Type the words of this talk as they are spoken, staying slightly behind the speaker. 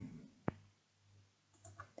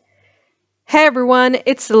Hey everyone,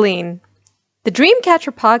 it's Celine. The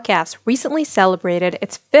Dreamcatcher podcast recently celebrated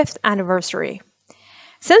its 5th anniversary.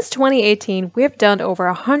 Since 2018, we have done over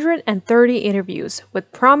 130 interviews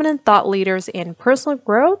with prominent thought leaders in personal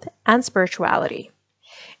growth and spirituality.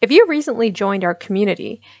 If you recently joined our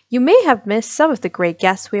community, you may have missed some of the great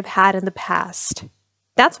guests we've had in the past.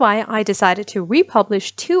 That's why I decided to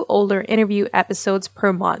republish 2 older interview episodes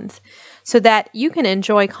per month, so that you can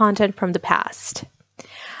enjoy content from the past.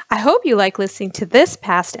 I hope you like listening to this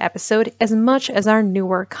past episode as much as our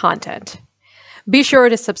newer content. Be sure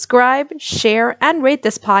to subscribe, share, and rate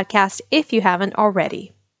this podcast if you haven't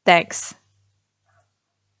already. Thanks.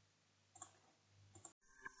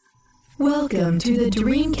 Welcome to the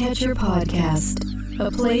Dreamcatcher Podcast,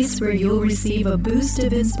 a place where you'll receive a boost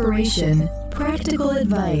of inspiration, practical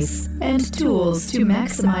advice, and tools to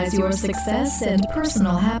maximize your success and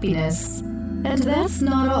personal happiness. And that's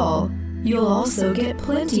not all. You'll also get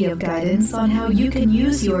plenty of guidance on how you can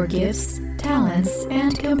use your gifts, talents,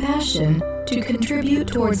 and compassion to contribute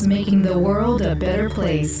towards making the world a better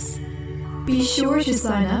place. Be sure to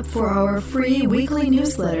sign up for our free weekly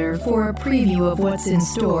newsletter for a preview of what's in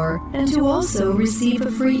store and to also receive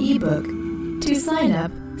a free ebook. To sign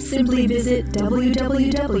up, simply visit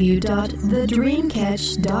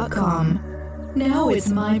www.thedreamcatch.com. Now it's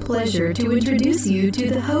my pleasure to introduce you to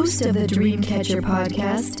the host of the Dreamcatcher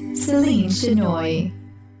podcast, Celine Chenoy.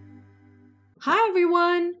 Hi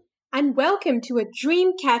everyone, and welcome to a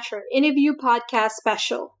Dreamcatcher interview podcast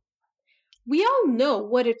special. We all know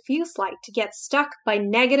what it feels like to get stuck by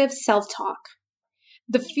negative self-talk.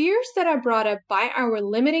 The fears that are brought up by our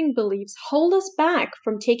limiting beliefs hold us back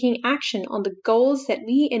from taking action on the goals that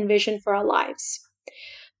we envision for our lives.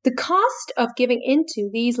 The cost of giving into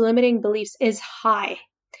these limiting beliefs is high.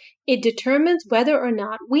 It determines whether or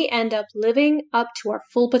not we end up living up to our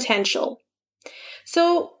full potential.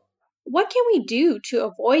 So, what can we do to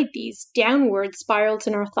avoid these downward spirals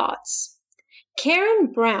in our thoughts?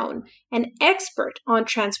 Karen Brown, an expert on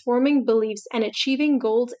transforming beliefs and achieving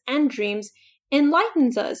goals and dreams,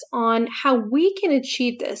 enlightens us on how we can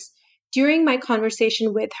achieve this during my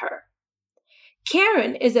conversation with her.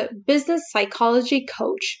 Karen is a business psychology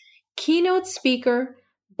coach, keynote speaker,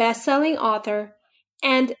 best-selling author,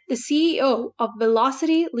 and the CEO of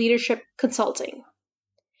Velocity Leadership Consulting.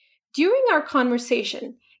 During our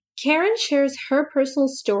conversation, Karen shares her personal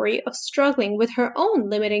story of struggling with her own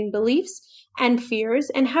limiting beliefs and fears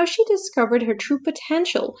and how she discovered her true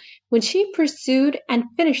potential when she pursued and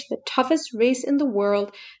finished the toughest race in the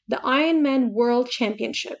world, the Ironman World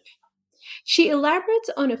Championship. She elaborates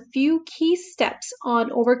on a few key steps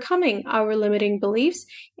on overcoming our limiting beliefs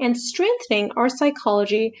and strengthening our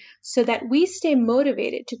psychology so that we stay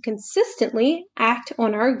motivated to consistently act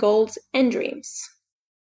on our goals and dreams.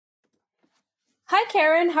 Hi,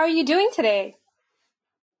 Karen. How are you doing today?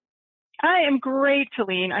 I am great,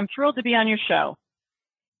 Celine. I'm thrilled to be on your show.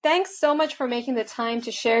 Thanks so much for making the time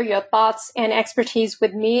to share your thoughts and expertise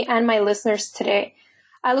with me and my listeners today.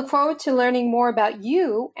 I look forward to learning more about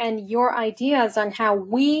you and your ideas on how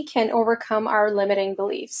we can overcome our limiting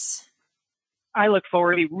beliefs. I look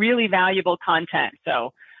forward to really valuable content,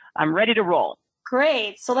 so I'm ready to roll.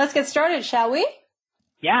 Great. So let's get started, shall we?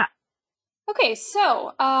 Yeah. Okay,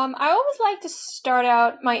 so I always like to start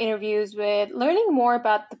out my interviews with learning more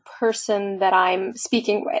about the person that I'm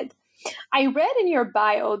speaking with. I read in your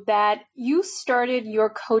bio that you started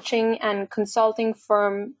your coaching and consulting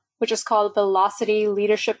firm, which is called Velocity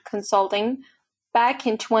Leadership Consulting, back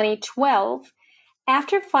in 2012,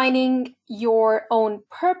 after finding your own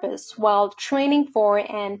purpose while training for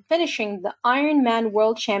and finishing the Ironman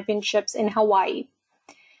World Championships in Hawaii.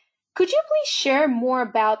 Could you please share more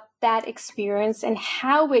about that experience and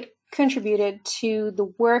how it contributed to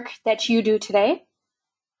the work that you do today?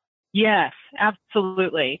 Yes,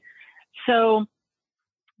 absolutely. So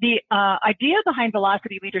the idea behind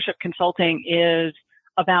Velocity Leadership Consulting is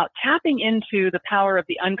about tapping into the power of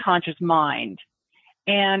the unconscious mind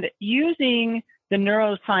and using the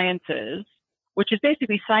neurosciences, which is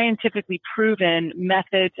basically scientifically proven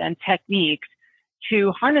methods and techniques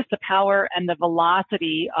to harness the power and the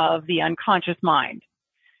velocity of the unconscious mind.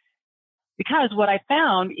 Because what I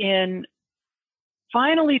found in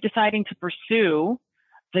finally deciding to pursue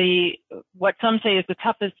what some say is the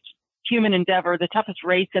toughest human endeavor, the toughest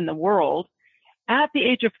race in the world, at the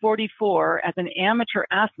age of 44 as an amateur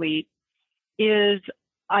athlete, is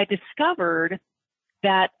I discovered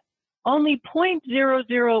that only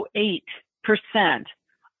 0.008%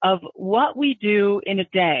 of what we do in a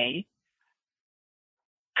day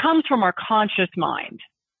comes from our conscious mind.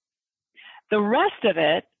 The rest of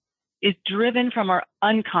it is driven from our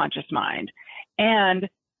unconscious mind. And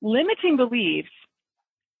limiting beliefs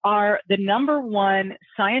are the number one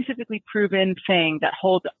scientifically proven thing that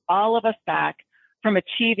holds all of us back from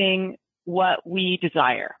achieving what we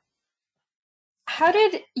desire. How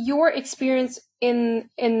did your experience in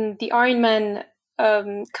the Ironman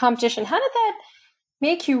competition, how did that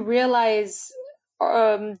make you realize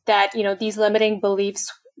that, these limiting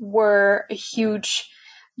beliefs were a huge,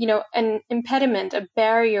 an impediment, a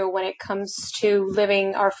barrier when it comes to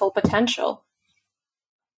living our full potential?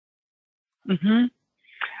 Mm-hmm.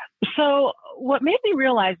 So what made me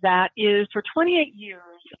realize that is for 28 years,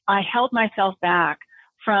 I held myself back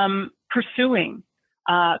from pursuing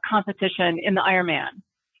competition in the Ironman.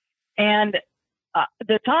 And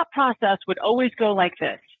the thought process would always go like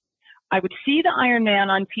this. I would see the Ironman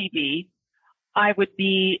on TV. I would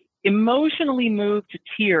be emotionally moved to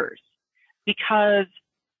tears because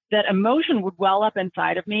that emotion would well up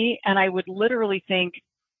inside of me. And I would literally think,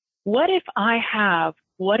 what if I have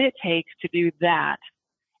what it takes to do that?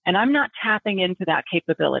 And I'm not tapping into that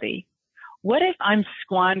capability. What if I'm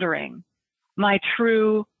squandering my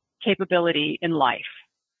true capability in life?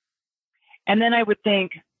 And then I would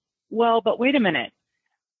think, well, but wait a minute.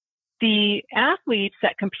 The athletes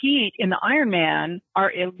that compete in the Ironman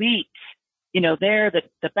are elite. They're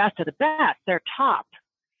the best of the best. They're top.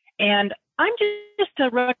 And I'm just a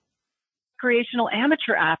recreational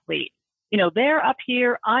amateur athlete. They're up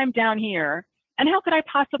here, I'm down here. And how could I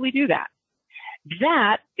possibly do that?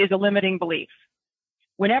 That is a limiting belief.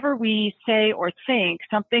 Whenever we say or think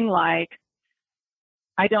something like,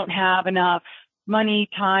 I don't have enough money,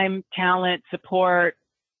 time, talent, support,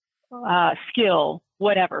 skill,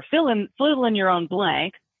 whatever, fill in your own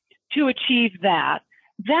blank to achieve that,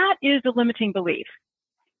 that is a limiting belief.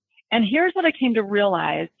 And here's what I came to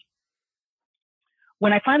realize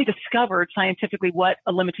when I finally discovered scientifically what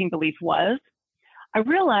a limiting belief was. I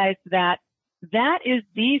realized that that is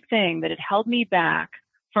the thing that had held me back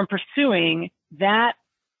from pursuing that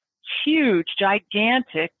huge,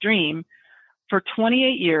 gigantic dream for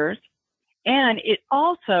 28 years. And it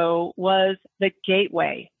also was the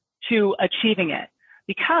gateway to achieving it,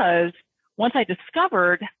 because once I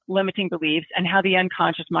discovered limiting beliefs and how the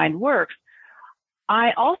unconscious mind works,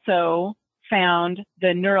 I also found the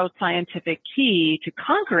neuroscientific key to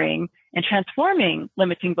conquering and transforming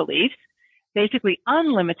limiting beliefs, basically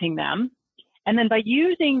unlimiting them. And then by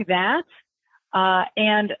using that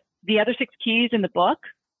and the other 6 keys in the book,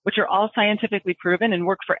 which are all scientifically proven and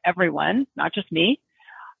work for everyone, not just me,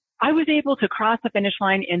 I was able to cross the finish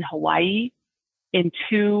line in Hawaii in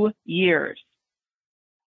 2 years.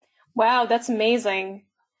 Wow, that's amazing.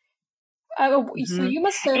 So you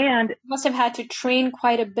must have had to train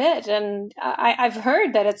quite a bit, and I've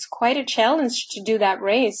heard that it's quite a challenge to do that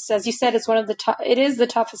race. As you said, it's it is the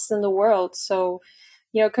toughest in the world. So,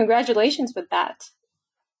 congratulations with that.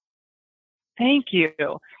 Thank you.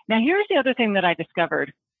 Now, here's the other thing that I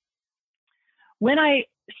discovered. When I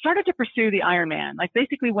started to pursue the Ironman, like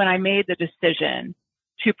basically when I made the decision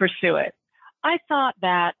to pursue it, I thought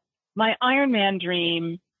that my Ironman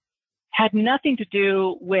dream had nothing to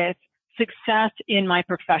do with success in my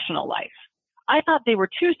professional life. I thought they were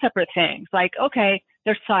two separate things. Like, okay,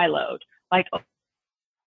 they're siloed. Like,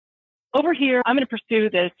 over here, I'm going to pursue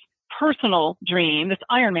this personal dream, this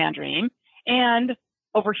Ironman dream. And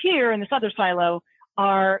over here in this other silo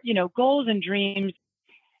are, goals and dreams.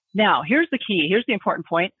 Now, here's the key. Here's the important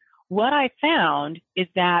point. What I found is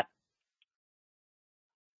that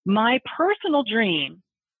my personal dream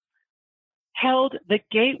held the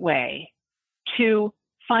gateway to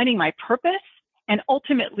finding my purpose and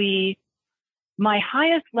ultimately my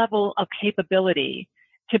highest level of capability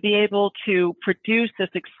to be able to produce the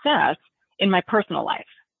success in my personal life.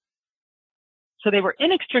 So they were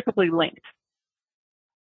inextricably linked.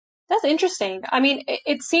 That's interesting. I mean,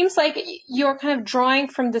 it seems like you're kind of drawing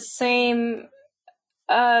from the same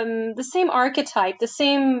archetype, the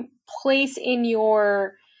same place in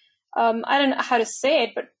your, I don't know how to say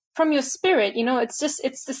it, but from your spirit, it's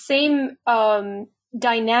the same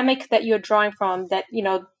dynamic that you're drawing from, that,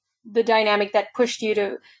 the dynamic that pushed you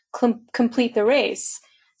to complete the race.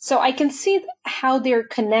 So I can see how they're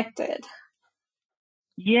connected.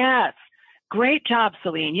 Yes. Great job,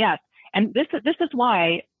 Celine. Yes. And this is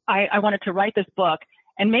why I wanted to write this book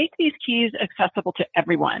and make these keys accessible to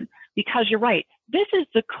everyone, because you're right. This is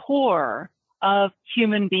the core of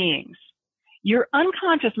human beings. Your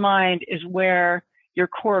unconscious mind is where your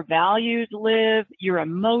core values live, your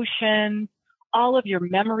emotions, all of your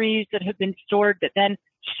memories that have been stored that then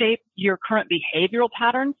shape your current behavioral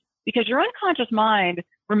patterns, because your unconscious mind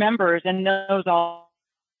remembers and knows all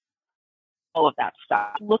of that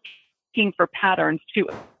stuff, looking for patterns to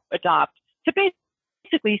adopt to basically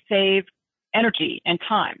basically save energy and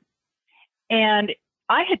time. And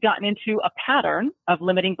I had gotten into a pattern of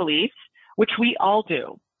limiting beliefs, which we all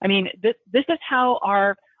do. I mean, this is how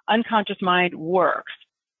our unconscious mind works.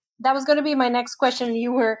 That was going to be my next question.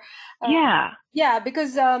 You were, yeah,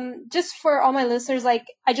 because just for all my listeners, like,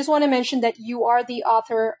 I just want to mention that you are the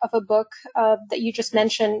author of a book that you just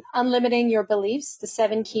mentioned, Unlimiting Your Beliefs, the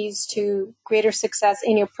 7 Keys to Greater Success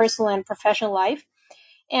in Your Personal and Professional Life.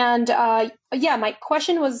 And yeah, my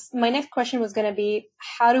next question was going to be,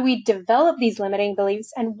 how do we develop these limiting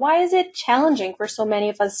beliefs, and why is it challenging for so many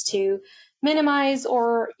of us to minimize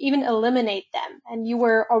or even eliminate them? And you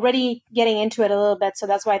were already getting into it a little bit, so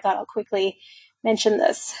that's why I thought I'll quickly mention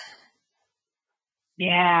this.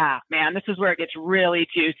 Yeah, man, this is where it gets really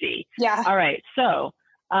juicy. Yeah. All right. So,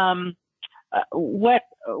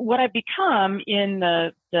 what I've become in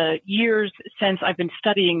the years since I've been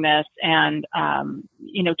studying this and,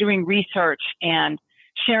 doing research and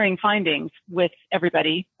sharing findings with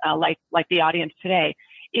everybody, like the audience today,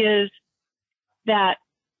 is that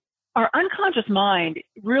our unconscious mind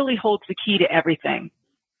really holds the key to everything.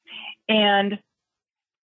 And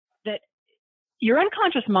that your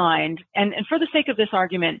unconscious mind, and for the sake of this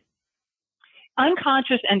argument,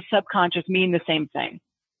 unconscious and subconscious mean the same thing.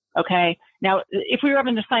 Okay. Now, if we were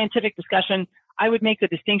having a scientific discussion, I would make the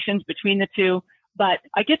distinctions between the two, but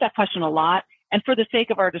I get that question a lot. And for the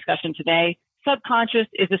sake of our discussion today, subconscious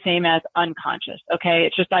is the same as unconscious. Okay.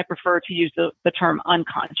 It's just I prefer to use the term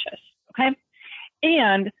unconscious. Okay.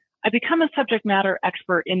 And I become a subject matter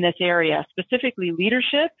expert in this area, specifically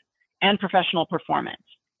leadership and professional performance.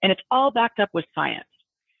 And it's all backed up with science.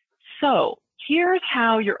 So here's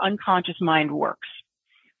how your unconscious mind works.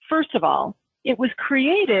 First of all, it was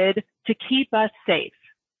created to keep us safe.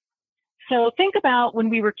 So think about when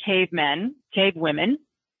we were cavemen, cavewomen.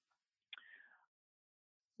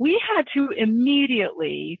 We had to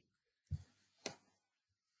immediately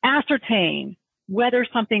ascertain whether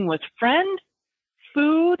something was friend,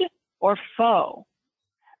 food, or foe.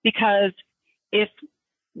 Because if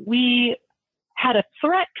we had a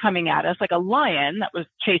threat coming at us, like a lion that was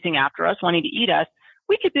chasing after us, wanting to eat us,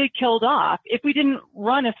 we could be killed off if we didn't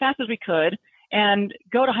run as fast as we could and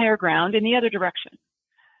go to higher ground in the other direction.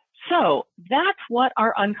 So that's what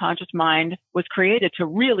our unconscious mind was created to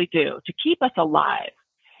really do, to keep us alive.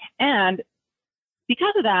 And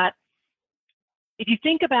because of that, if you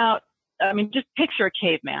think about, just picture a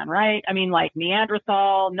caveman, right? Like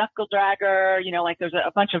Neanderthal, knuckle dragger, like there's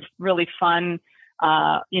a bunch of really fun,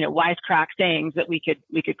 wisecrack sayings that we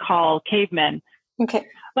could call cavemen. Okay.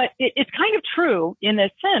 But it's kind of true in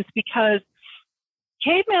this sense, because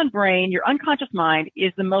caveman brain, your unconscious mind,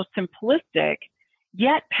 is the most simplistic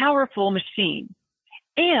yet powerful machine.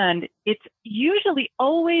 And it's usually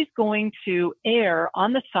always going to err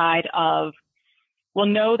on the side of, well,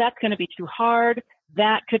 no, that's going to be too hard.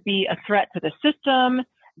 That could be a threat to the system.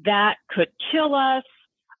 That could kill us.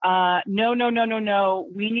 No.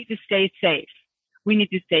 We need to stay safe. We need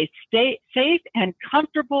to stay safe and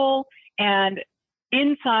comfortable and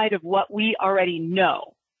inside of what we already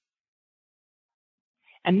know.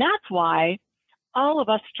 And that's why all of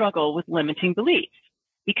us struggle with limiting beliefs,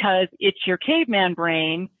 because it's your caveman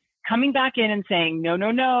brain coming back in and saying,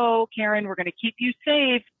 no, Karen, we're going to keep you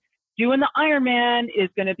safe. Doing the Ironman is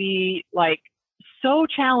going to be like so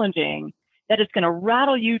challenging that it's going to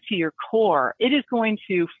rattle you to your core. It is going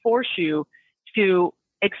to force you to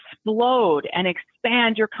explode and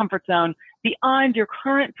expand your comfort zone beyond your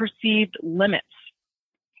current perceived limits.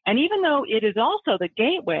 And even though it is also the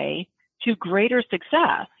gateway to greater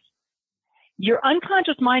success, your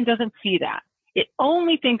unconscious mind doesn't see that. It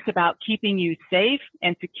only thinks about keeping you safe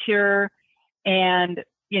and secure and,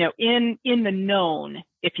 in the known,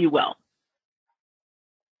 if you will.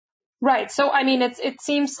 Right. So, it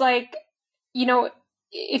seems like,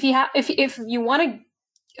 if you want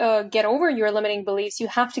to get over your limiting beliefs, you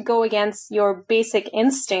have to go against your basic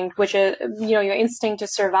instinct, which is, your instinct to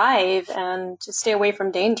survive and to stay away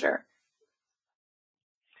from danger.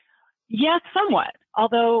 Yes, somewhat.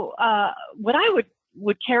 Although what I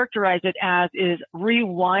would characterize it as is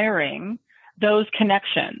rewiring those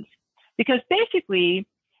connections. Because basically,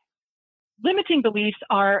 limiting beliefs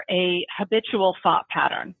are a habitual thought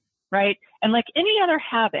pattern, right? And like any other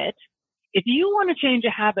habit, if you want to change a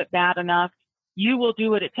habit bad enough, you will do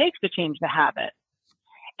what it takes to change the habit.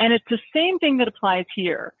 And it's the same thing that applies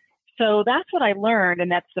here. So that's what I learned,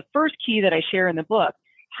 and that's the first key that I share in the book,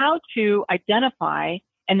 how to identify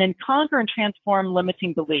and then conquer and transform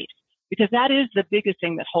limiting beliefs, because that is the biggest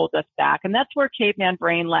thing that holds us back. And that's where caveman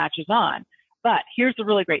brain latches on. But here's the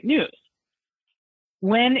really great news.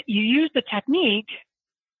 When you use the technique,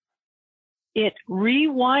 it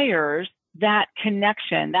rewires that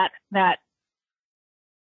connection, that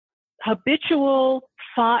habitual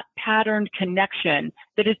thought pattern connection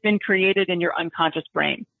that has been created in your unconscious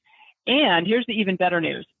brain. And here's the even better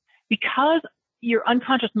news. Because your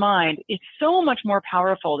unconscious mind is so much more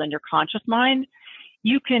powerful than your conscious mind,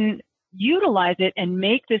 you can utilize it and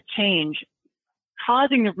make this change,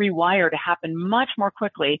 causing the rewire to happen much more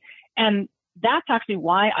quickly. And that's actually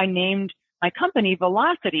why I named my company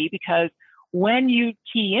Velocity, because when you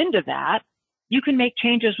key into that, you can make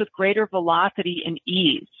changes with greater velocity and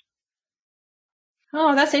ease.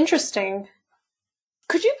 Oh, that's interesting.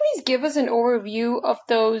 Could you please give us an overview of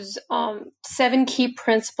those 7 key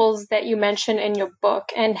principles that you mentioned in your book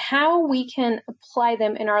and how we can apply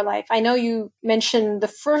them in our life? I know you mentioned the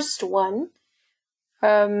first one.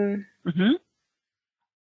 Yeah,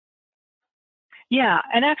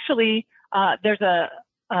 and actually, there's a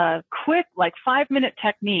quick, 5-minute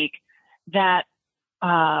technique that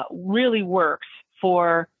really works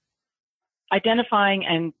for identifying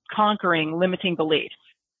and conquering limiting beliefs.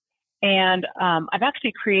 And I've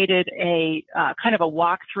actually created a kind of a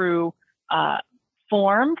walkthrough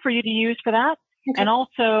form for you to use for that, and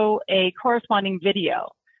also a corresponding video.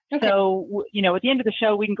 Okay. So, at the end of the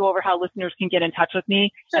show, we can go over how listeners can get in touch with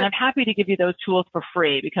me. Sure. And I'm happy to give you those tools for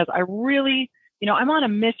free because I really, I'm on a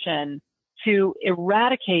mission to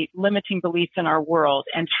eradicate limiting beliefs in our world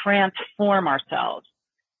and transform ourselves,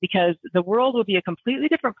 because the world will be a completely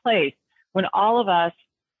different place when all of us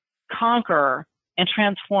conquer and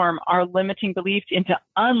transform our limiting beliefs into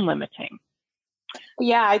unlimiting.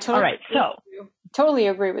 Yeah, I totally. All right, totally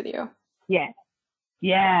agree with you.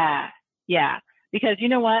 Yeah. Because you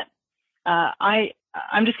know what?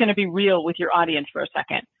 I'm just going to be real with your audience for a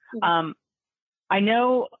second. I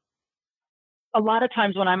know a lot of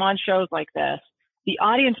times when I'm on shows like this, the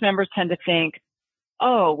audience members tend to think,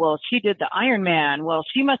 oh, well, she did the Ironman. Well,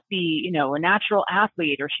 she must be, a natural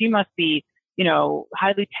athlete, or she must be,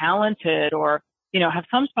 highly talented, or, have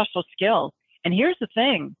some special skill. And here's the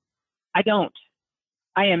thing. I don't.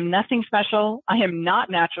 I am nothing special. I am not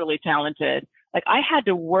naturally talented. I had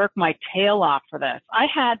to work my tail off for this. I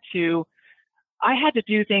had to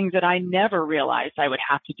do things that I never realized I would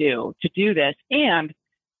have to do this. And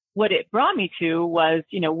what it brought me to was,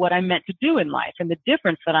 what I meant to do in life and the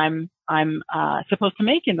difference that I'm supposed to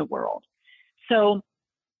make in the world. So,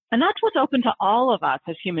 and that's what's open to all of us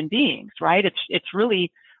as human beings, right? It's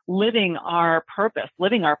really living our purpose,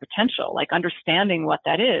 living our potential, understanding what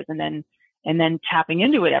that is, and then tapping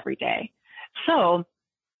into it every day. So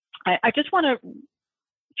I just want to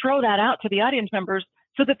throw that out to the audience members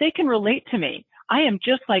so that they can relate to me. I am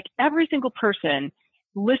just like every single person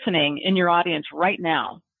listening in your audience right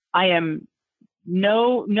now. I am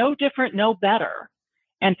no different, no better.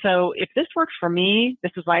 And so if this works for me,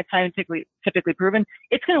 this is why it's scientifically proven,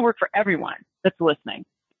 it's going to work for everyone that's listening.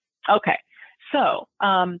 Okay. So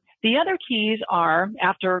the other keys are,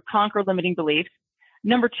 after conquer limiting beliefs,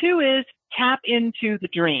 number 2 is tap into the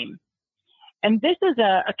dream. And this is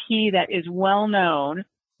a key that is well known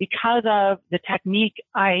because of the technique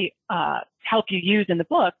I help you use in the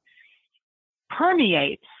book,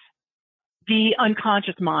 permeates the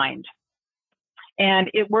unconscious mind. And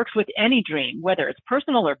it works with any dream, whether it's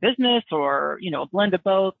personal or business or, a blend of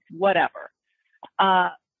both, whatever.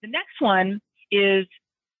 The next one is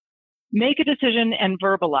make a decision and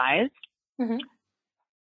verbalize. Mm-hmm.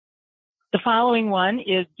 The following one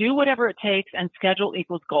is do whatever it takes and schedule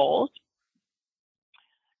equals goals.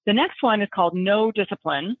 The next one is called no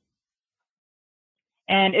discipline.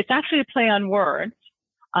 And it's actually a play on words.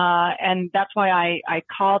 And that's why I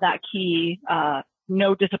call that key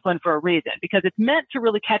no discipline for a reason, because it's meant to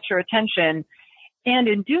really catch your attention. And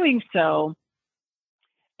in doing so,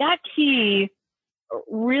 that key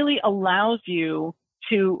really allows you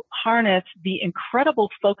to harness the incredible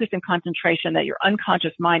focus and concentration that your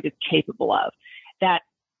unconscious mind is capable of, that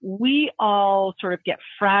we all sort of get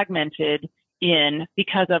fragmented in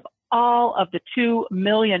because of all of the 2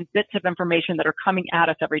 million bits of information that are coming at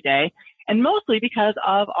us every day, and mostly because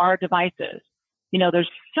of our devices. There's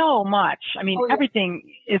so much. I mean, everything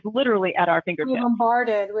is literally at our fingertips. We're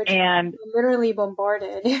bombarded, literally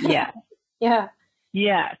bombarded. Yeah. Yeah.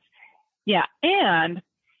 Yes. Yeah. And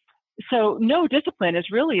so no discipline is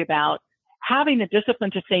really about having the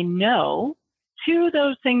discipline to say no to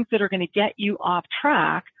those things that are going to get you off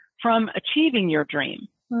track from achieving your dream.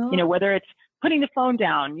 Oh. Whether it's putting the phone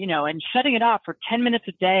down, and shutting it off for 10 minutes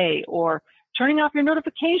a day, or turning off your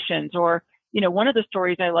notifications, or, one of the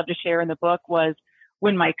stories I love to share in the book was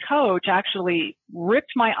when my coach actually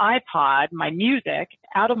ripped my iPod, my music,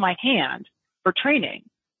 out of my hand for training.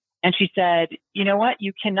 And she said, you know what?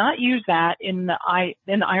 You cannot use that in the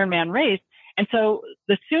Ironman race. And so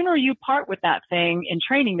the sooner you part with that thing in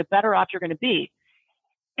training, the better off you're going to be.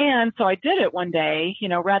 And so I did it one day,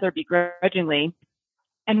 rather begrudgingly.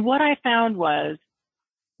 And what I found was,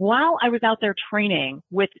 while I was out there training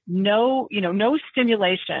with no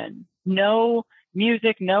stimulation, no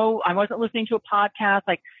music, I wasn't listening to a podcast,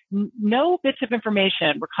 like no bits of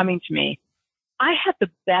information were coming to me. I had the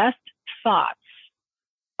best thoughts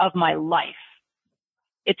of my life.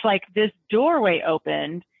 It's like this doorway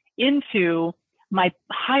opened into my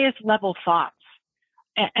highest level thoughts.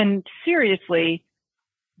 And seriously,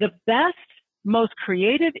 the best, most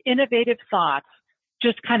creative, innovative thoughts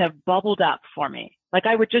just kind of bubbled up for me. Like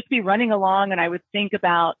I would just be running along and I would think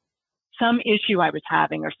about some issue I was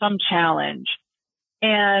having or some challenge.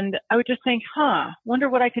 And I would just think, wonder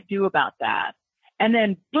what I could do about that. And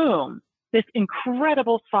then boom, this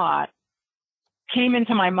incredible thought came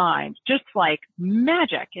into my mind, just like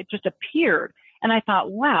magic. It just appeared. And I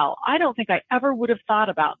thought, wow, I don't think I ever would have thought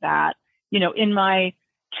about that, in my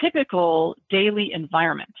typical daily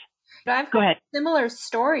environment. But I've Go ahead. Similar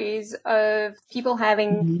stories of people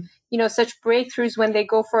having, such breakthroughs when they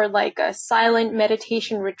go for like a silent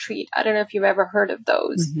meditation retreat. I don't know if you've ever heard of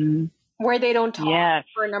those, where they don't talk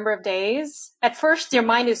for a number of days. At first, their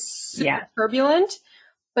mind is super turbulent,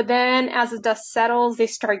 but then as the dust settles, they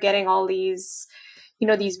start getting all these,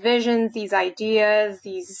 these visions, these ideas,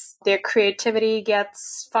 their creativity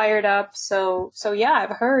gets fired up. So yeah,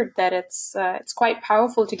 I've heard that it's quite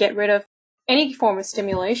powerful to get rid of any form of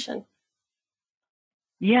stimulation.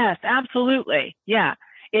 Yes, absolutely. Yeah.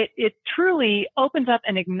 It truly opens up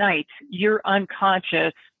and ignites your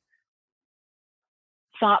unconscious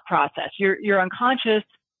thought process, your unconscious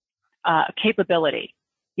capability.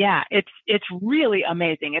 Yeah, it's really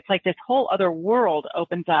amazing. It's like this whole other world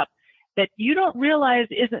opens up that you don't realize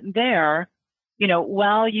isn't there,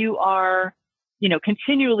 while you are,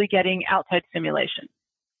 continually getting outside stimulation.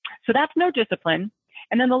 So that's no discipline.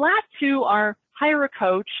 And then the last two are hire a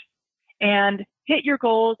coach and hit your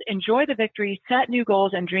goals, enjoy the victory, set new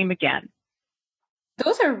goals, and dream again.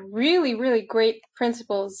 Those are really, really great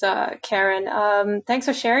principles, Karen. Thanks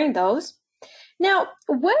for sharing those. Now,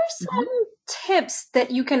 what are some tips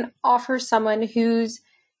that you can offer someone who's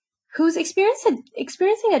experiencing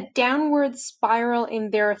a downward spiral in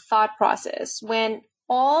their thought process when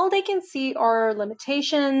all they can see are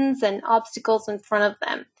limitations and obstacles in front of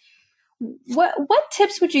them? What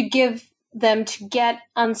tips would you give them to get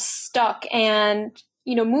unstuck and,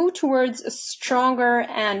 move towards a stronger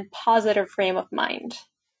and positive frame of mind?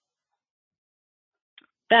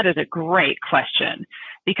 That is a great question,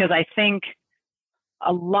 because I think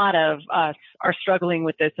a lot of us are struggling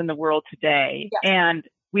with this in the world today, and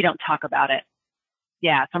we don't talk about it.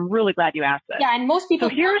 Yeah, so I'm really glad you asked this. Yeah, and most people.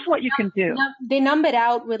 So here's what you can do. They numb it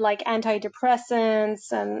out with like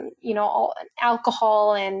antidepressants and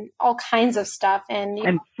alcohol and all kinds of stuff and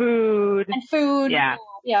food.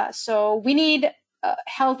 Yeah. So we need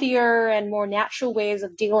healthier and more natural ways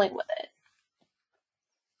of dealing with it.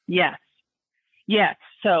 Yes.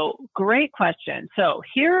 So great question. So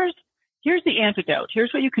here's the antidote.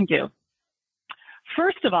 Here's what you can do.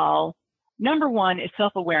 First of all, number one is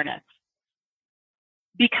self-awareness.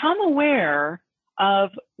 Become aware of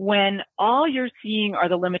when all you're seeing are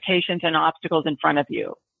the limitations and obstacles in front of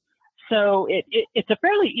you. So it's a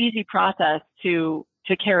fairly easy process to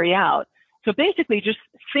carry out. So basically just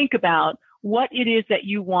think about what it is that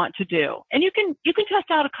you want to do. And you can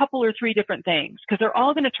test out a couple or three different things, because they're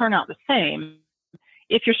all going to turn out the same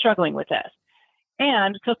if you're struggling with this.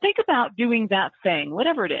 And so think about doing that thing,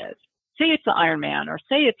 whatever it is. Say it's the Ironman, or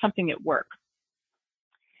say it's something at work.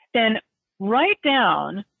 Then write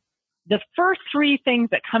down the first three things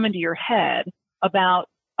that come into your head about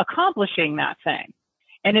accomplishing that thing.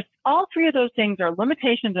 And if all three of those things are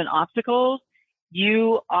limitations and obstacles,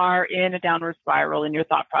 you are in a downward spiral in your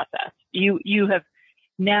thought process. You have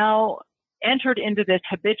now entered into this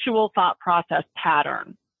habitual thought process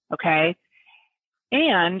pattern, okay?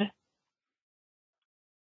 And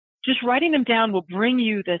just writing them down will bring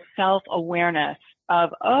you this self-awareness of,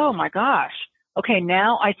 oh my gosh, okay,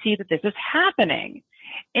 now I see that this is happening.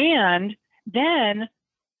 And then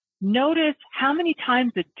notice how many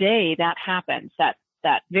times a day that happens, that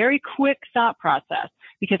very quick thought process,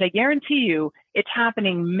 because I guarantee you it's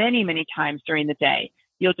happening many, many times during the day.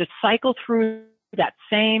 You'll just cycle through that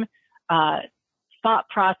same thought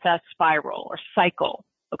process spiral or cycle,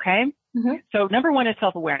 okay? Mm-hmm. So number one is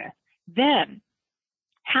self-awareness. Then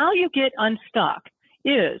how you get unstuck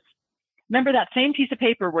is, remember that same piece of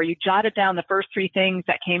paper where you jotted down the first three things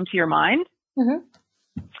that came to your mind?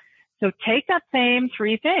 Mm-hmm. So take that same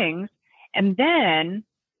three things and then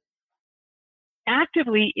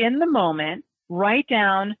actively in the moment, write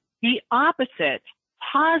down the opposite,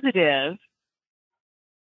 positive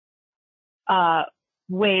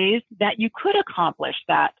ways that you could accomplish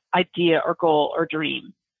that idea or goal or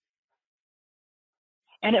dream.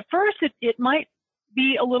 And at first, it might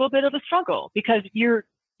be a little bit of a struggle because you're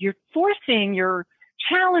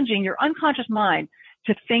challenging your unconscious mind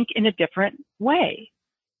to think in a different way.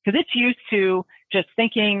 Because it's used to just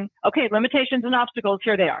thinking, okay, limitations and obstacles,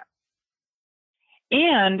 here they are.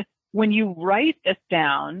 And when you write this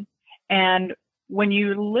down and when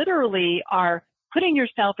you literally are putting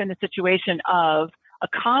yourself in the situation of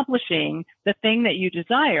accomplishing the thing that you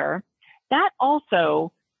desire, that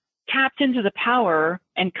also taps into the power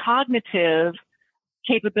and cognitive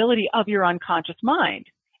capability of your unconscious mind.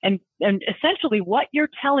 And essentially what you're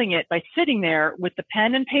telling it by sitting there with the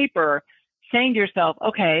pen and paper, saying to yourself,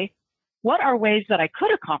 okay, what are ways that I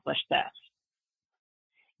could accomplish this?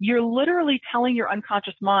 You're literally telling your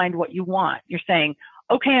unconscious mind what you want. You're saying,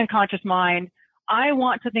 okay, unconscious mind, I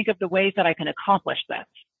want to think of the ways that I can accomplish this.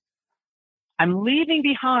 I'm leaving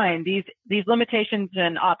behind these limitations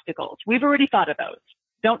and obstacles. We've already thought of those.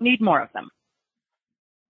 Don't need more of them.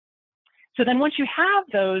 So then once you have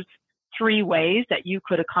those three ways that you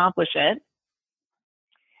could accomplish it,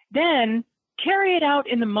 then carry it out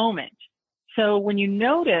in the moment. So when you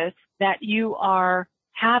notice that you are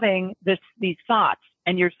having these thoughts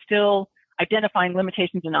and you're still identifying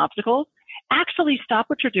limitations and obstacles, actually stop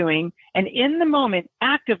what you're doing and in the moment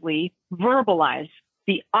actively verbalize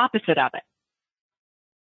the opposite of it.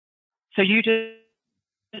 So you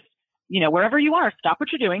just, wherever you are, stop what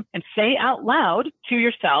you're doing and say out loud to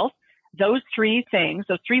yourself those three things,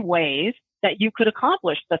 those three ways that you could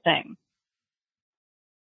accomplish the thing.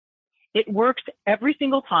 It works every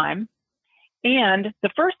single time. And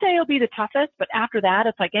the first day will be the toughest, but after that,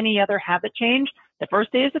 it's like any other habit change. The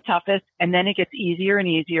first day is the toughest, and then it gets easier and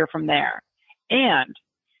easier from there. And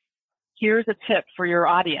here's a tip for your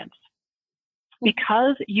audience.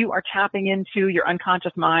 Because you are tapping into your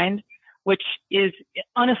unconscious mind, which is,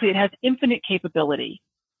 honestly, it has infinite capability.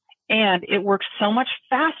 And it works so much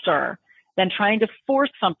faster than trying to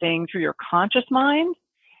force something through your conscious mind,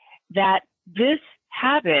 that this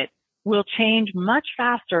habit will change much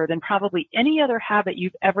faster than probably any other habit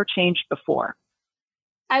you've ever changed before.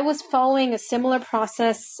 I was following a similar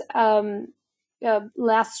process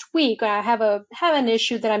last week. I have an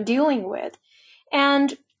issue that I'm dealing with,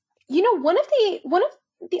 and one of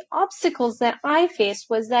the obstacles that I faced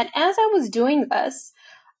was that as I was doing this,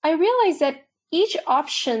 I realized that each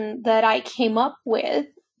option that I came up with,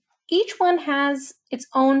 each one has its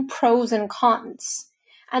own pros and cons.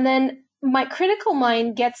 And then my critical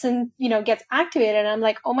mind gets activated, and I'm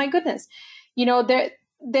like, oh my goodness,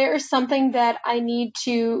 there's something that I need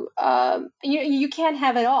to, you can't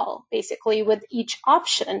have it all basically with each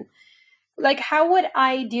option. Like, how would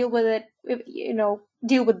I deal with it,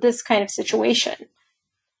 deal with this kind of situation?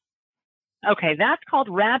 Okay, that's called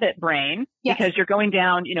rabbit brain. Yes. Because you're going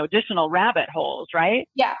down, additional rabbit holes, right?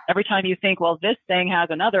 Yeah. Every time you think, well, this thing has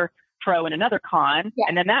another pro and another con, yeah,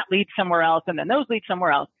 and then that leads somewhere else, and then those lead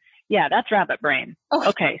somewhere else. Yeah, that's rabbit brain. Oh.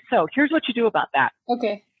 Okay, so here's what you do about that.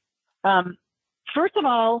 Okay. First of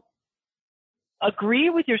all, agree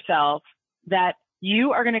with yourself that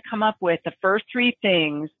you are going to come up with the first three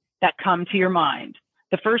things that come to your mind,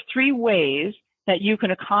 the first three ways that you can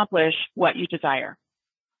accomplish what you desire.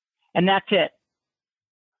 And that's it.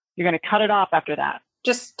 You're going to cut it off after that.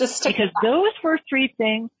 Just stick because with those first three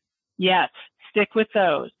things, yes, stick with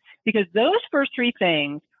those. Because those first three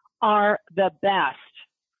things are the best.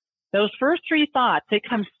 Those first three thoughts, they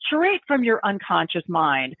come straight from your unconscious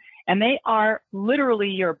mind, and they are literally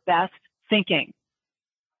your best thinking.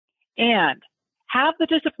 And have the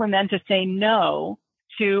discipline then to say no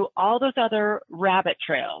to all those other rabbit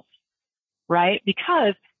trails, right?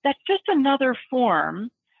 Because that's just another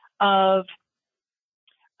form of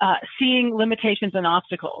seeing limitations and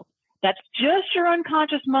obstacles. That's just your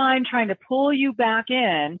unconscious mind trying to pull you back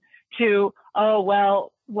in to, oh,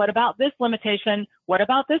 well, what about this limitation? What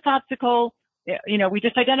about this obstacle? We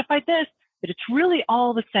just identified this, but it's really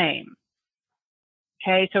all the same.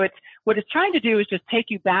 Okay, so what it's trying to do is just take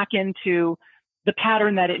you back into the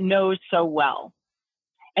pattern that it knows so well.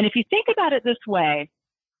 And if you think about it this way,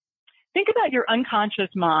 think about your unconscious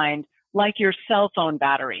mind like your cell phone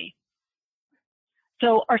battery.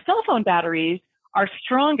 So our cell phone batteries are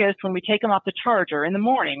strongest when we take them off the charger in the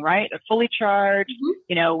morning, right? They're fully charged.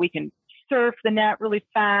 Mm-hmm. We can surf the net really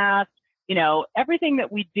fast. Everything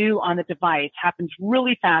that we do on the device happens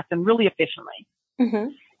really fast and really efficiently. Mm-hmm.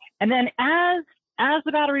 And then as as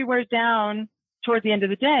the battery wears down toward the end of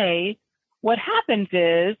the day, what happens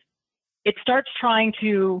is it starts trying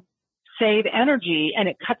to save energy and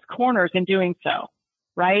it cuts corners in doing so,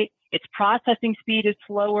 right? Its processing speed is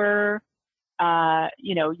slower.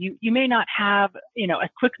 You may not have, a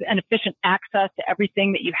quick and efficient access to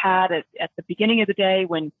everything that you had at the beginning of the day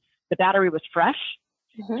when the battery was fresh.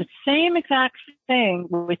 Mm-hmm. The same exact thing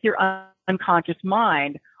with your unconscious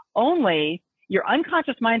mind, only your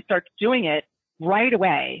unconscious mind starts doing it right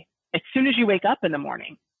away as soon as you wake up in the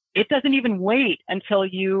morning. It doesn't even wait until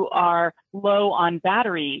you are low on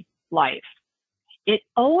battery life. It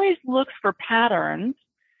always looks for patterns,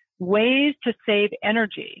 ways to save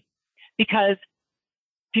energy. Because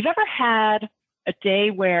if you've ever had a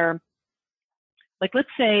day where, like, let's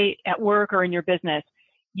say at work or in your business,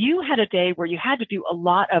 you had a day where you had to do a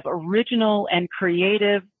lot of original and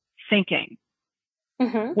creative thinking.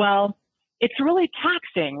 Mm-hmm. Well, it's really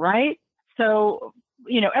taxing, right? So,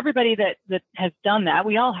 everybody that has done that,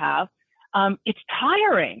 we all have, it's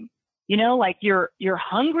tiring. Like you're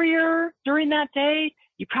hungrier during that day.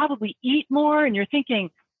 You probably eat more and you're thinking,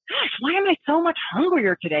 gosh, why am I so much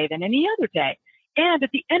hungrier today than any other day? And at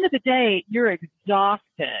the end of the day, you're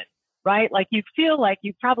exhausted, right? Like you feel like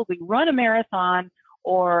you've probably run a marathon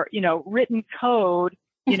or, written code,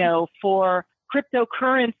 for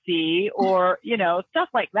cryptocurrency or, stuff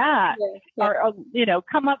like that, or,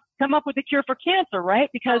 come up with a cure for cancer, right?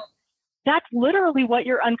 Because that's literally what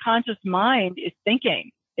your unconscious mind is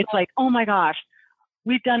thinking. It's like, oh my gosh,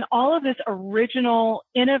 we've done all of this original,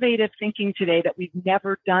 innovative thinking today that we've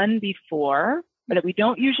never done before, but that we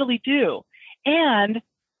don't usually do. And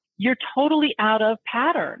you're totally out of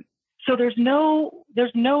pattern. So there's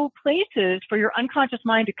no places for your unconscious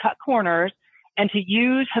mind to cut corners and to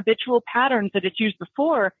use habitual patterns that it's used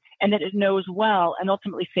before and that it knows well and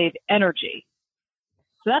ultimately save energy.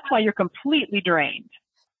 So that's why you're completely drained.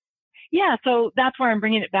 Yeah, so that's where I'm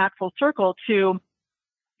bringing it back full circle to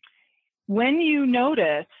when you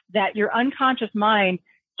notice that your unconscious mind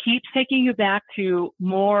keeps taking you back to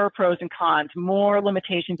more pros and cons, more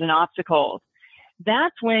limitations and obstacles,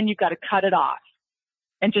 that's when you've got to cut it off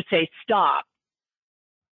and just say, stop.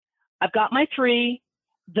 I've got my 3.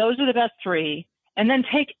 Those are the best 3. And then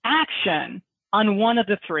take action on one of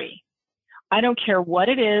the 3. I don't care what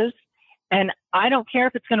it is, and I don't care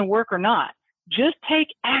if it's going to work or not. Just take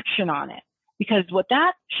action on it. Because what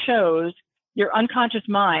that shows your unconscious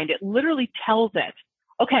mind, it literally tells it,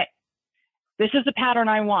 okay, this is the pattern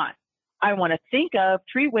I want. I want to think of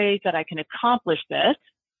 3 ways that I can accomplish this.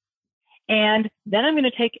 And then I'm going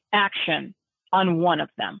to take action on one of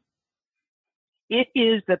them. It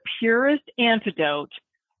is the purest antidote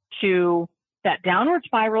to that downward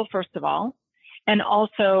spiral, first of all, and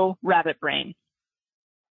also rabbit brain.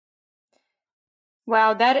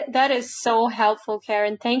 Wow, that is so helpful,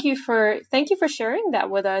 Karen. Thank you for sharing that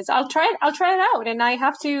with us. I'll try it out, and I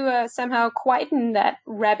have to somehow quieten that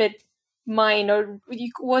rabbit mind, or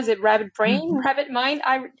was it rabbit brain, mm-hmm. Rabbit mind?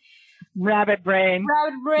 Rabbit brain.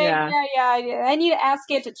 Rabbit brain. Yeah. I need to ask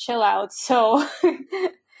it to chill out. So,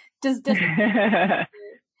 does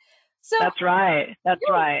so that's right. That's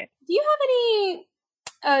right. Do you have any?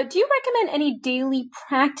 Do you recommend any daily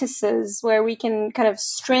practices where we can kind of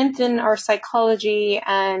strengthen our psychology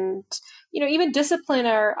and, even discipline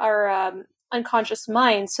our unconscious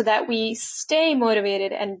mind so that we stay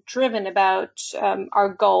motivated and driven about our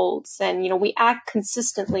goals and, we act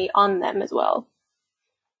consistently on them as well?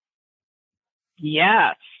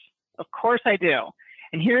 Yes, of course I do.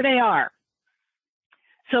 And here they are.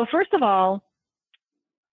 So first of all,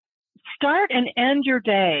 start and end your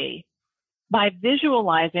day by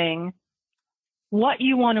visualizing what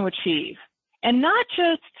you want to achieve. And not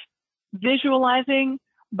just visualizing,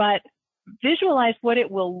 but visualize what it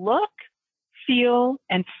will look, feel,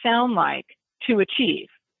 and sound like to achieve.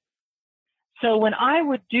 So when I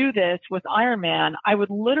would do this with Ironman, I would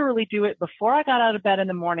literally do it before I got out of bed in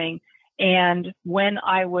the morning and when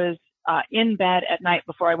I was in bed at night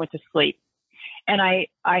before I went to sleep. And I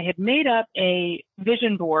had made up a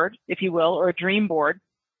vision board, if you will, or a dream board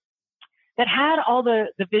that had all the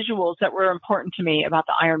visuals that were important to me about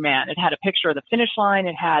the Ironman. It had a picture of the finish line.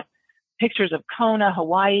 It had pictures of Kona,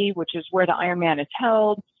 Hawaii, which is where the Ironman is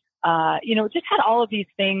held. It just had all of these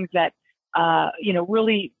things that,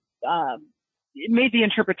 really made the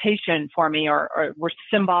interpretation for me or were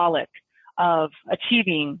symbolic of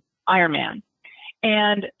achieving Ironman.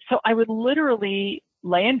 And so I would literally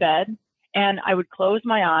lay in bed and I would close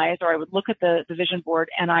my eyes, or I would look at the vision board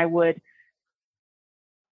and I would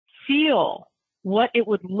feel what it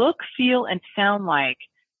would look, feel, and sound like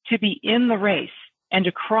to be in the race and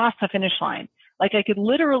to cross the finish line. Like I could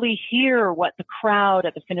literally hear what the crowd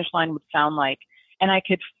at the finish line would sound like. And I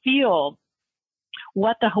could feel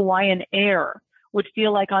what the Hawaiian air would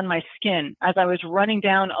feel like on my skin as I was running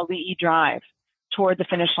down Ali'i Drive toward the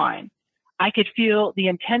finish line. I could feel the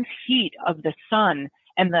intense heat of the sun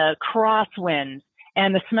and the crosswinds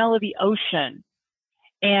and the smell of the ocean.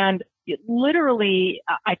 And literally,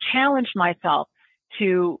 I challenged myself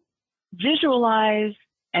to visualize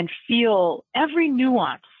and feel every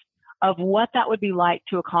nuance of what that would be like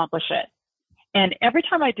to accomplish it. And every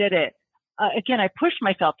time I did it, again, I pushed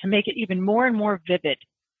myself to make it even more and more vivid,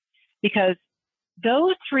 because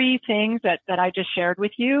those three things that I just shared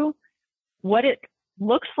with you, what it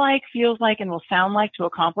looks like, feels like, and will sound like to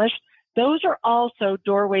accomplish, those are also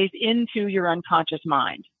doorways into your unconscious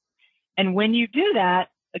mind. And when you do that,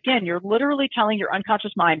 again, you're literally telling your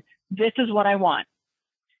unconscious mind, this is what I want.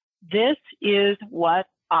 This is what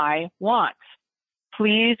I want.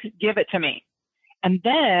 Please give it to me. And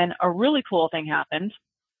then a really cool thing happens.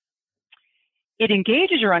 It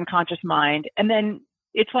engages your unconscious mind, and then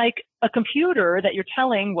it's like a computer that you're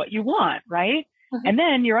telling what you want, right? Mm-hmm. And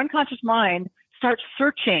then your unconscious mind starts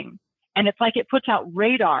searching, and it's like it puts out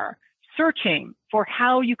radar, searching for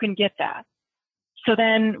how you can get that. So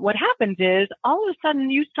then what happens is all of a sudden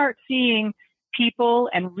you start seeing people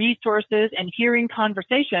and resources and hearing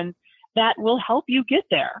conversations that will help you get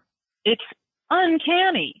there. It's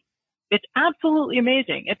uncanny. It's absolutely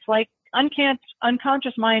amazing. It's like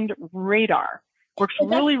unconscious mind radar. Works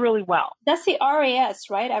really, really well. That's the RAS,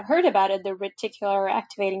 right? I've heard about it, the reticular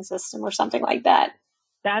activating system or something like that.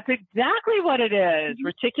 That's exactly what it is. Mm-hmm.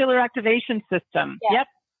 Reticular activation system. Yeah. Yep.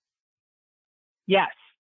 Yes.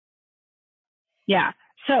 Yeah.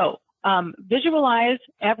 So visualize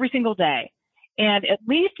every single day, and at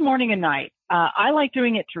least morning and night. I like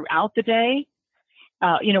doing it throughout the day.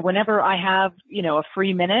 Whenever I have, a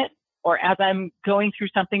free minute, or as I'm going through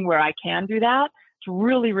something where I can do that, it's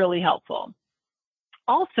really, really helpful.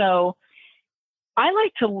 Also, I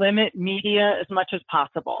like to limit media as much as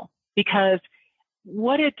possible, because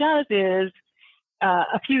what it does is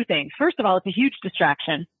a few things. First of all, it's a huge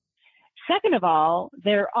distraction. Second of all,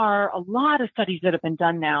 there are a lot of studies that have been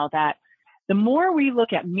done now that the more we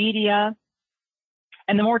look at media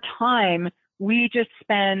and the more time we just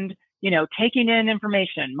spend, taking in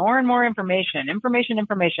information, more and more information,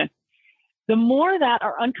 the more that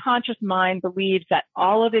our unconscious mind believes that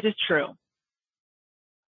all of it is true.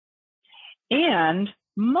 And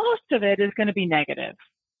most of it is going to be negative.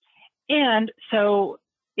 And so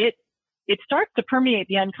it starts to permeate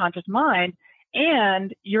the unconscious mind,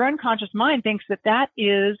 and your unconscious mind thinks that that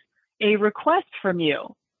is a request from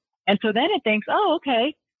you. And so then it thinks, oh,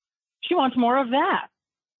 okay, she wants more of that.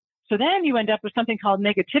 So then you end up with something called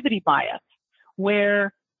negativity bias,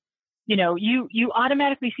 where, you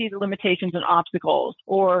automatically see the limitations and obstacles,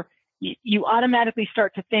 or you automatically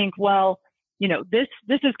start to think, well, this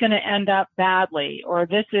is going to end up badly, or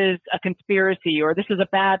this is a conspiracy, or this is a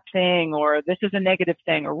bad thing, or this is a negative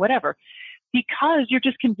thing, or whatever, because you're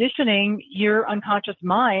just conditioning your unconscious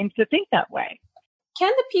mind to think that way.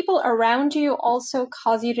 Can the people around you also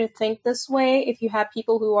cause you to think this way? If you have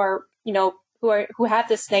people who are, who have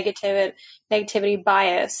this negativity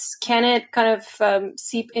bias, can it kind of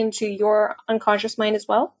seep into your unconscious mind as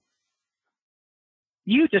well?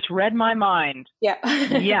 You just read my mind. Yeah.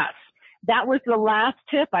 Yes. That was the last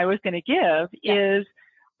tip I was going to give, is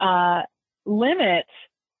limit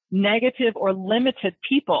negative or limited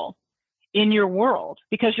people in your world,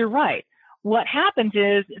 because you're right. What happens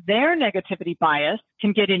is their negativity bias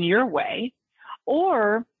can get in your way,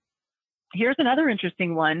 or here's another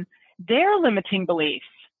interesting one, their limiting beliefs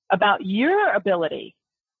about your ability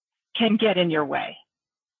can get in your way.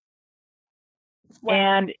 Wow.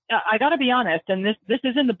 And I got to be honest, and this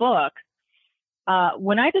is in the book,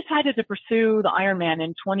 when I decided to pursue the Ironman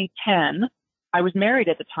in 2010, I was married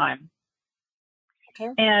at the time.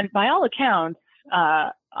 Okay. And by all accounts,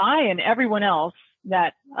 I and everyone else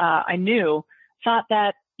that I knew thought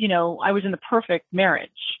that, I was in the perfect marriage.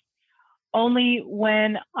 Only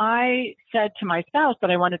when I said to my spouse that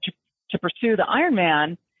I wanted to pursue the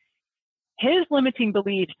Ironman, his limiting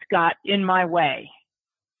beliefs got in my way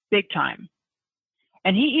big time.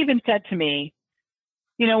 And he even said to me,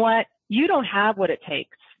 you know what? You don't have what it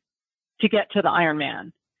takes to get to the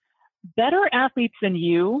Ironman. Better athletes than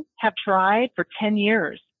you have tried for 10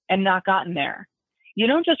 years and not gotten there. You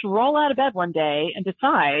don't just roll out of bed one day and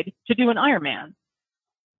decide to do an Ironman.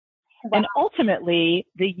 Wow. And ultimately,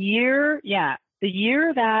 the year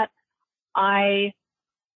that I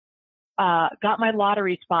got my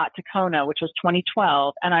lottery spot to Kona, which was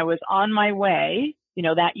 2012, and I was on my way,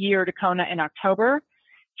 that year to Kona in October,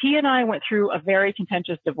 he and I went through a very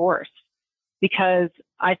contentious divorce because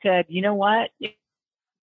I said, you know what? If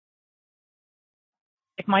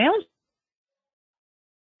my own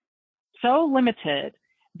so limited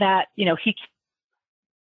that, he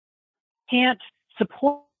can't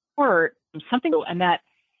support something, and that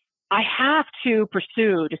I have to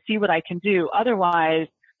pursue to see what I can do. Otherwise,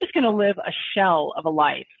 I'm just going to live a shell of a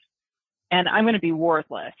life and I'm going to be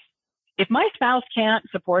worthless. If my spouse can't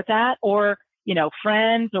support that, or,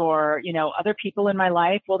 friends or, other people in my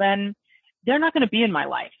life, well, then they're not going to be in my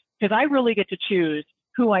life, because I really get to choose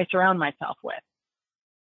who I surround myself with.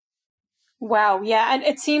 Wow. Yeah. And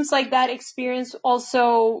it seems like that experience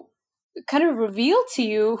also kind of revealed to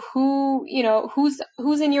you who,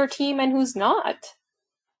 who's in your team and who's not.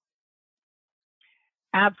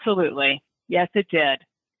 Absolutely. Yes, it did.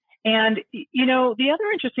 And, the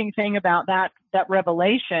other interesting thing about that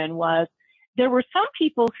revelation was there were some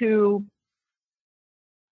people who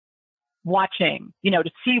watching,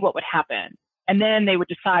 to see what would happen. And then they would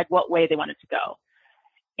decide what way they wanted to go.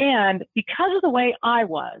 And because of the way I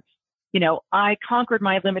was, I conquered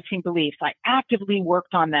my limiting beliefs. I actively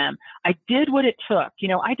worked on them. I did what it took.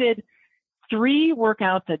 I did 3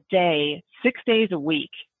 workouts a day, 6 days a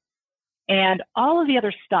week. And all of the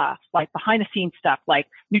other stuff, like behind the scenes stuff, like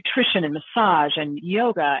nutrition and massage and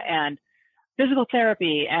yoga and physical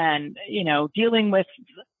therapy and, dealing with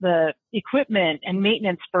the equipment and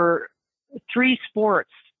maintenance for 3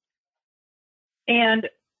 sports. And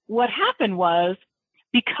what happened was,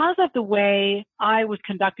 because of the way I was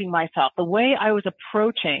conducting myself, the way I was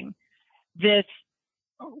approaching this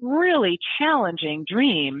really challenging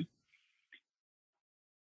dream,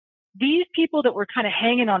 these people that were kind of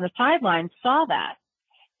hanging on the sidelines saw that.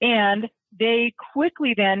 And they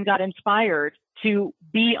quickly then got inspired to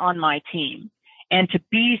be on my team and to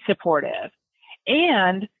be supportive.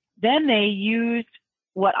 And then they used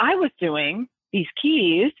what I was doing, these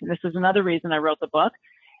keys, and this is another reason I wrote the book,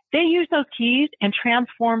 they used those keys and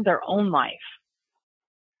transformed their own life.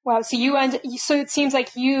 Wow. So it seems like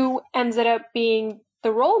you ended up being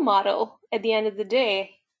the role model at the end of the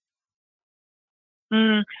day.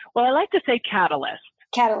 Well, I like to say catalyst.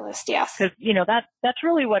 Catalyst, yes. Because, that's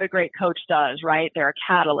really what a great coach does, right? They're a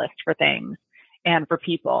catalyst for things and for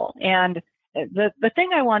people. And the thing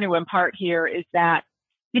I want to impart here is that,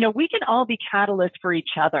 we can all be catalysts for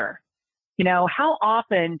each other. How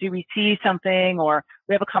often do we see something, or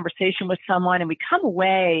we have a conversation with someone and we come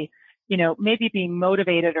away, maybe being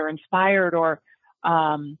motivated or inspired or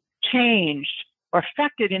changed or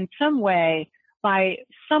affected in some way by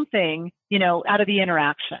something, out of the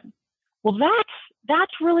interaction. Well,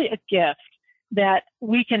 that's really a gift that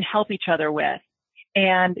we can help each other with.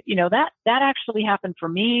 And, that actually happened for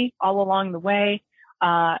me all along the way.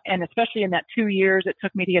 And especially in that 2 years it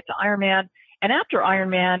took me to get to Ironman. And after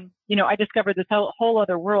Ironman, I discovered this whole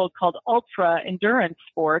other world called ultra endurance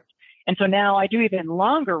sports. And so now I do even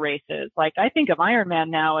longer races. Like, I think of Ironman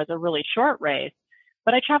now as a really short race,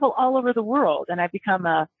 but I travel all over the world, and I've become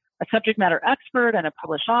a subject matter expert and a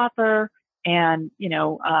published author, and,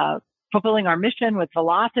 fulfilling our mission with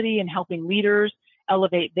velocity and helping leaders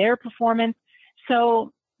elevate their performance.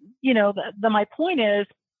 So, my point is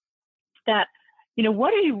that,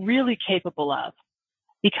 what are you really capable of?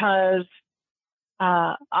 Because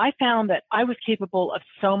I found that I was capable of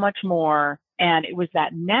so much more. And it was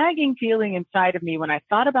that nagging feeling inside of me when I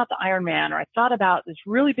thought about the Ironman, or I thought about this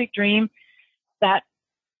really big dream, that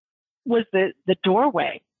was the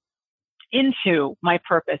doorway into my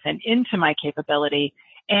purpose and into my capability.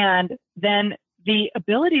 And then the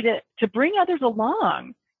ability to bring others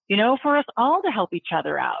along, for us all to help each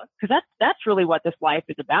other out. Because that's really what this life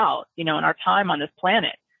is about, in our time on this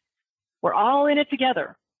planet. We're all in it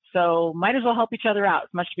together. So might as well help each other out as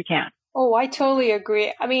much as we can. Oh, I totally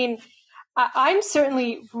agree. I mean, I'm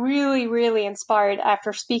certainly really, really inspired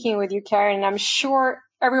after speaking with you, Karen, and I'm sure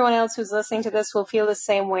everyone else who's listening to this will feel the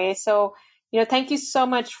same way. So, thank you so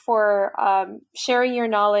much for sharing your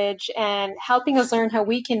knowledge and helping us learn how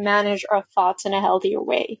we can manage our thoughts in a healthier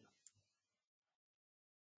way.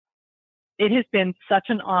 It has been such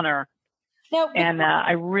an honor. And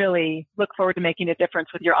I really look forward to making a difference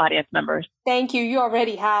with your audience members. Thank you. You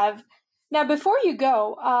already have. Now, before you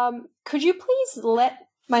go, could you please let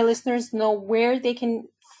my listeners know where they can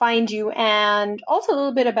find you, and also a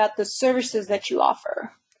little bit about the services that you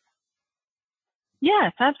offer?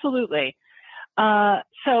 Yes, absolutely. So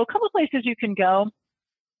a couple of places you can go.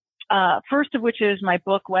 First of which is my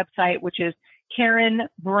book website, which is Karen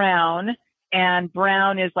Brown, and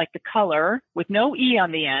Brown is like the color with no E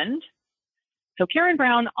on the end. So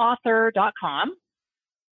KarenBrownAuthor.com.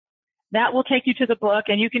 That will take you to the book,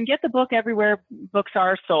 and you can get the book everywhere books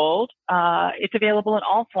are sold. It's available in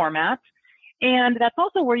all formats. And that's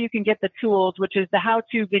also where you can get the tools, which is the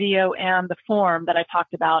how-to video and the form that I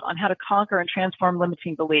talked about on how to conquer and transform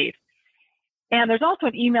limiting beliefs. And there's also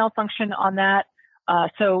an email function on that.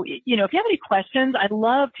 So, if you have any questions, I'd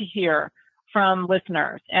love to hear from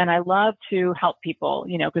listeners, and I love to help people,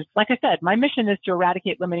 because like I said, my mission is to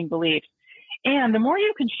eradicate limiting beliefs. And the more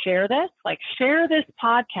you can share this, like share this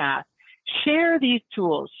podcast, share these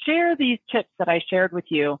tools, share these tips that I shared with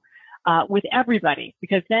you, with everybody,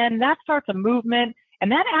 because then that starts a movement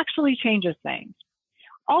and that actually changes things.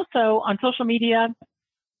 Also on social media,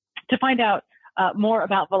 to find out more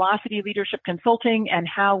about Velocity Leadership Consulting and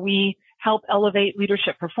how we help elevate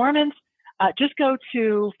leadership performance, just go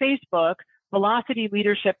to Facebook, Velocity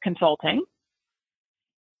Leadership Consulting.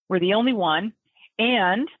 We're the only one.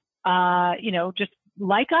 And, just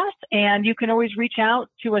like us, and you can always reach out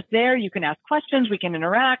to us there. You can ask questions. We can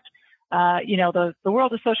interact. The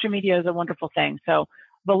world of social media is a wonderful thing. So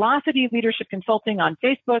Velocity Leadership Consulting on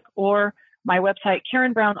Facebook or my website,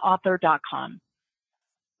 KarenBrownAuthor.com.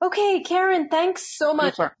 Okay, Karen, thanks so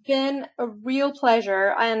much. Super. It's been a real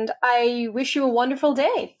pleasure, and I wish you a wonderful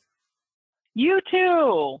day. You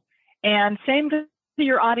too. And same to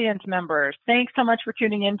your audience members. Thanks so much for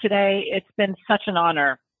tuning in today. It's been such an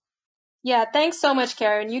honor. Yeah, thanks so much,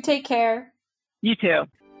 Karen. You take care. You too.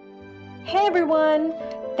 Hey, everyone.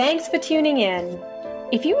 Thanks for tuning in.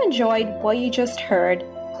 If you enjoyed what you just heard,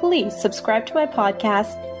 please subscribe to my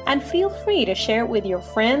podcast and feel free to share it with your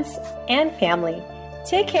friends and family.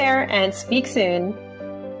 Take care and speak soon.